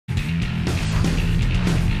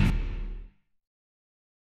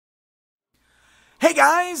Hey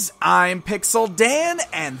guys, I'm Pixel Dan,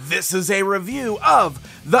 and this is a review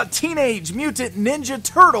of the Teenage Mutant Ninja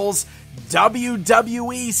Turtles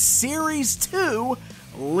WWE Series 2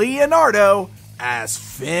 Leonardo as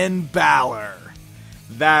Finn Balor.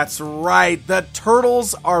 That's right, the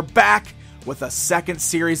Turtles are back with a second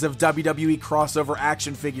series of WWE crossover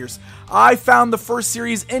action figures. I found the first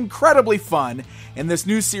series incredibly fun, and this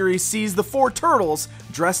new series sees the four Turtles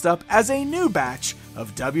dressed up as a new batch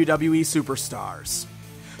of WWE superstars.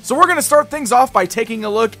 So we're going to start things off by taking a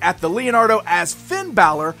look at the Leonardo as Finn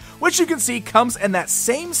Balor, which you can see comes in that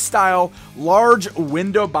same style large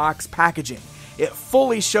window box packaging. It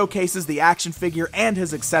fully showcases the action figure and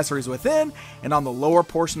his accessories within, and on the lower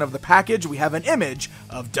portion of the package we have an image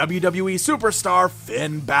of WWE superstar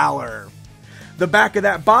Finn Balor. The back of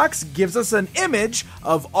that box gives us an image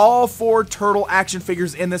of all four Turtle action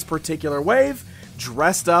figures in this particular wave,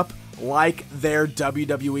 dressed up like their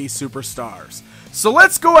WWE superstars. So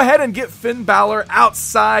let's go ahead and get Finn Balor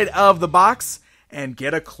outside of the box and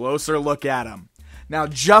get a closer look at him. Now,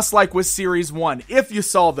 just like with Series 1, if you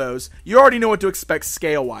saw those, you already know what to expect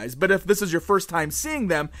scale-wise, but if this is your first time seeing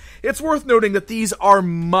them, it's worth noting that these are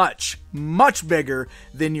much, much bigger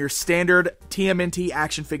than your standard TMNT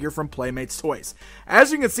action figure from Playmates Toys.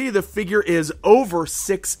 As you can see, the figure is over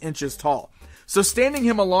 6 inches tall. So standing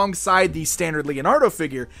him alongside the standard Leonardo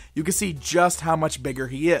figure, you can see just how much bigger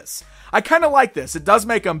he is. I kind of like this. It does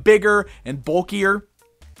make him bigger and bulkier.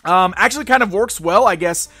 Actually kind of works well, I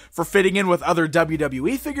guess, for fitting in with other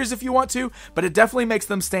WWE figures if you want to, but it definitely makes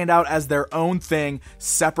them stand out as their own thing,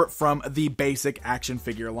 separate from the basic action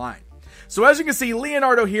figure line. So as you can see,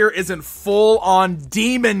 Leonardo here is in full-on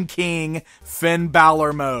Demon King Finn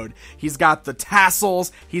Balor mode. He's got the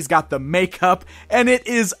tassels, he's got the makeup, and it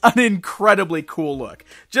is an incredibly cool look.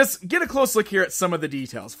 Just get a close look here at some of the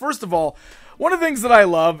details. First of all, one of the things that I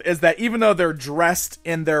love is that even though they're dressed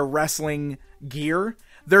in their wrestling gear,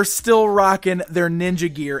 they're still rocking their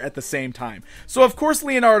ninja gear at the same time. So of course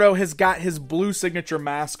Leonardo has got his blue signature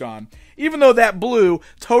mask on, even though that blue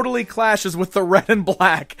totally clashes with the red and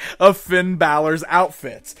black of Finn Balor's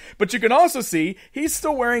outfits. But you can also see he's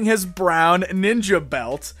still wearing his brown ninja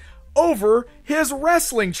belt over his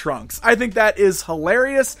wrestling trunks. I think that is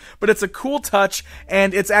hilarious, but it's a cool touch,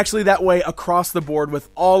 and it's actually that way across the board with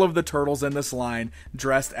all of the Turtles in this line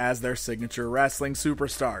dressed as their signature wrestling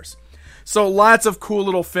superstars. So lots of cool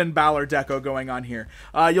little Finn Balor deco going on here.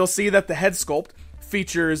 You'll see that the head sculpt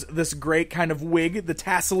features this great kind of wig, the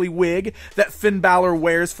tassel-y wig that Finn Balor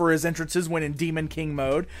wears for his entrances when in Demon King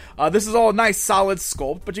mode. This is all a nice solid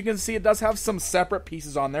sculpt, but you can see it does have some separate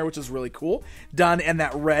pieces on there, which is really cool, done in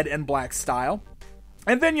that red and black style.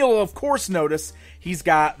 And then you'll, of course, notice he's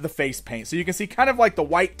got the face paint. So you can see kind of like the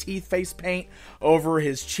white teeth face paint over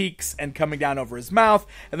his cheeks and coming down over his mouth.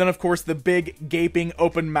 And then, of course, the big gaping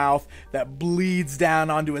open mouth that bleeds down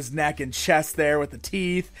onto his neck and chest there with the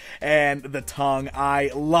teeth and the tongue. I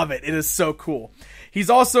love it. It is so cool. He's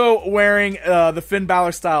also wearing the Finn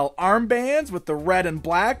Balor style armbands with the red and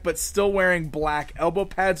black, but still wearing black elbow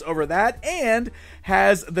pads over that, and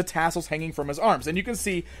has the tassels hanging from his arms. And you can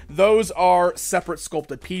see those are separate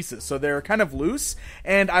sculpted pieces, so they're kind of loose.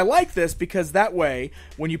 And I like this because that way,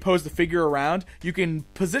 when you pose the figure around, you can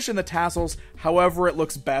position the tassels however it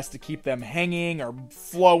looks best to keep them hanging or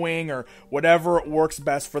flowing or whatever works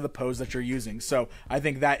best for the pose that you're using. So I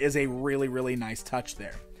think that is a really, really nice touch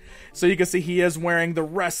there. So you can see he is wearing the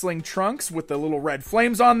wrestling trunks with the little red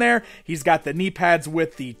flames on there. He's got the knee pads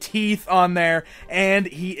with the teeth on there. And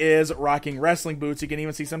he is rocking wrestling boots. You can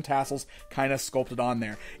even see some tassels kind of sculpted on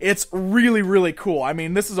there. It's really, really cool. I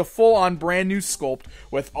mean, this is a full-on brand new sculpt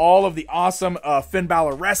with all of the awesome Finn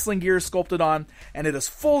Balor wrestling gear sculpted on. And it is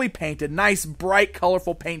fully painted. Nice, bright,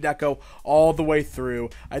 colorful paint deco all the way through.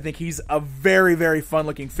 I think he's a very, very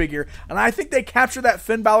fun-looking figure. And I think they capture that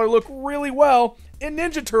Finn Balor look really well in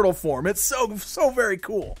Ninja Turtle form. It's so very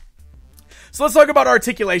cool. So let's talk about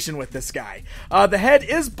articulation with this guy. The head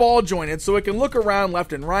is ball jointed, so it can look around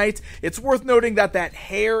left and right. It's worth noting that that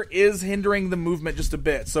hair is hindering the movement just a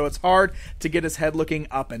bit, so it's hard to get his head looking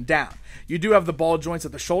up and down. You do have the ball joints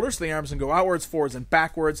at the shoulder, so the arms can go outwards, forwards, and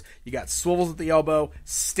backwards. You got swivels at the elbow,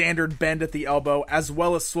 standard bend at the elbow, as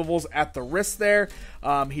well as swivels at the wrist there.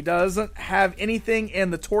 He doesn't have anything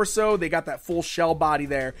in the torso. They got that full shell body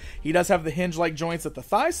there. He does have the hinge-like joints at the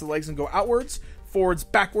thighs, so the legs can go outwards, forwards,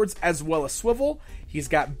 backwards, as well as swivel. He's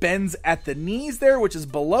got bends at the knees there, which is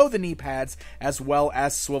below the knee pads, as well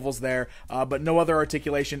as swivels there, but no other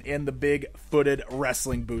articulation in the big-footed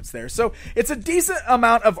wrestling boots there. So it's a decent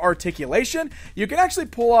amount of articulation. You can actually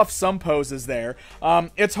pull off some poses there.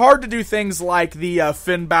 It's hard to do things like the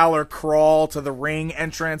Finn Balor crawl to the ring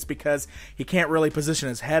entrance because he can't really position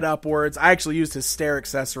his head upwards. I actually used his stair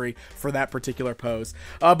accessory for that particular pose.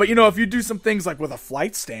 But, you know, if you do some things like with a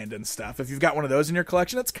flight stand and stuff, if you've got one of those in your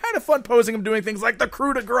collection, it's kind of fun posing him doing things like the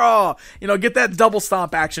coup de grace, you know, get that double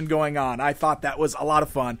stomp action going on. I thought that was a lot of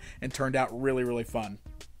fun and turned out really, really fun.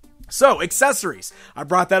 So, accessories. I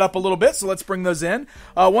brought that up a little bit, so let's bring those in.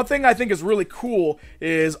 One thing I think is really cool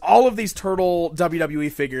is all of these Turtle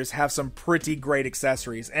WWE figures have some pretty great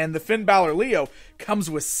accessories, and the Finn Balor Leo comes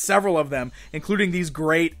with several of them, including these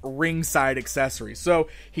great ringside accessories. So,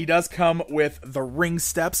 he does come with the ring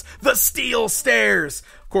steps, the steel stairs.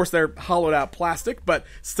 Of course, they're hollowed out plastic, but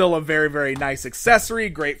still a very, very nice accessory.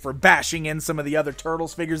 Great for bashing in some of the other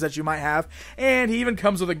Turtles figures that you might have. And he even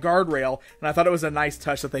comes with a guardrail, and I thought it was a nice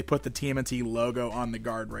touch that they put the TMNT logo on the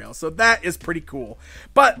guardrail. So that is pretty cool.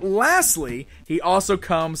 But lastly, he also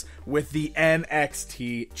comes with the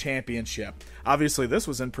NXT Championship. Obviously, this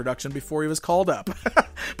was in production before he was called up.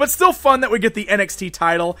 But still fun that we get the NXT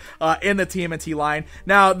title in the TMNT line.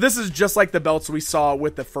 Now, this is just like the belts we saw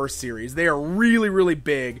with the first series. They are really, really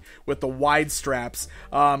big with the wide straps.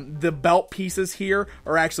 The belt pieces here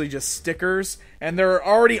are actually just stickers, and they're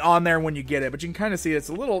already on there when you get it, but you can kind of see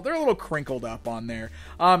they're a little crinkled up on there.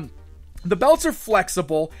 The belts are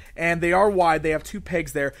flexible, and they are wide. They have two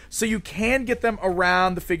pegs there, so you can get them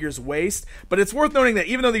around the figure's waist, but it's worth noting that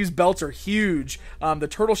even though these belts are huge, the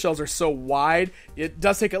turtle shells are so wide, it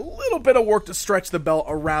does take a little bit of work to stretch the belt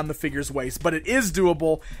around the figure's waist, but it is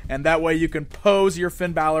doable, and that way you can pose your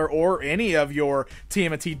Finn Balor or any of your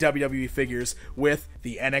TMNT WWE figures with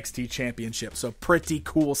the NXT Championship, so pretty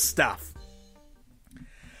cool stuff.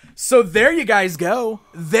 So there you guys go.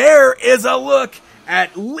 There is a look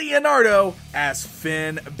at Leonardo as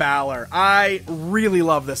Finn Balor. I really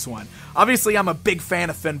love this one. Obviously, I'm a big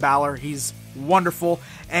fan of Finn Balor. He's wonderful,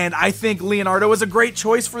 and I think Leonardo is a great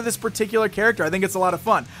choice for this particular character. I think it's a lot of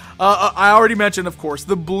fun. I already mentioned, of course,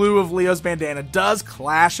 the blue of Leo's bandana does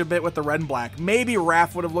clash a bit with the red and black. Maybe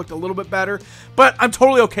Raph would have looked a little bit better, but I'm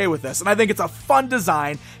totally okay with this, and I think it's a fun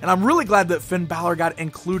design, and I'm really glad that Finn Balor got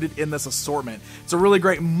included in this assortment. It's a really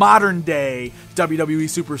great modern-day WWE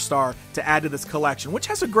superstar to add to this collection, which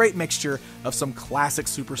has a great mixture of some classic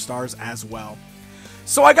superstars as well.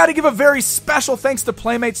 So I got to give a very special thanks to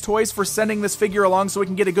Playmates Toys for sending this figure along so we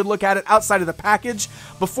can get a good look at it outside of the package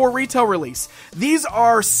before retail release. These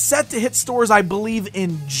are set to hit stores, I believe,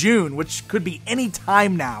 in June, which could be any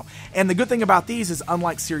time now. And the good thing about these is,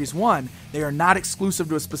 unlike Series 1, they are not exclusive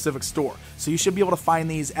to a specific store. So you should be able to find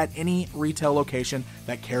these at any retail location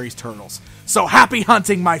that carries Turtles. So happy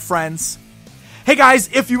hunting, my friends! Hey guys,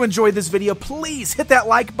 if you enjoyed this video, please hit that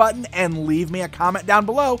like button and leave me a comment down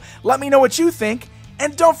below. Let me know what you think.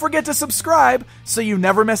 And don't forget to subscribe so you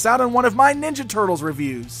never miss out on one of my Ninja Turtles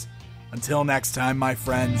reviews. Until next time, my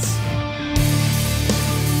friends.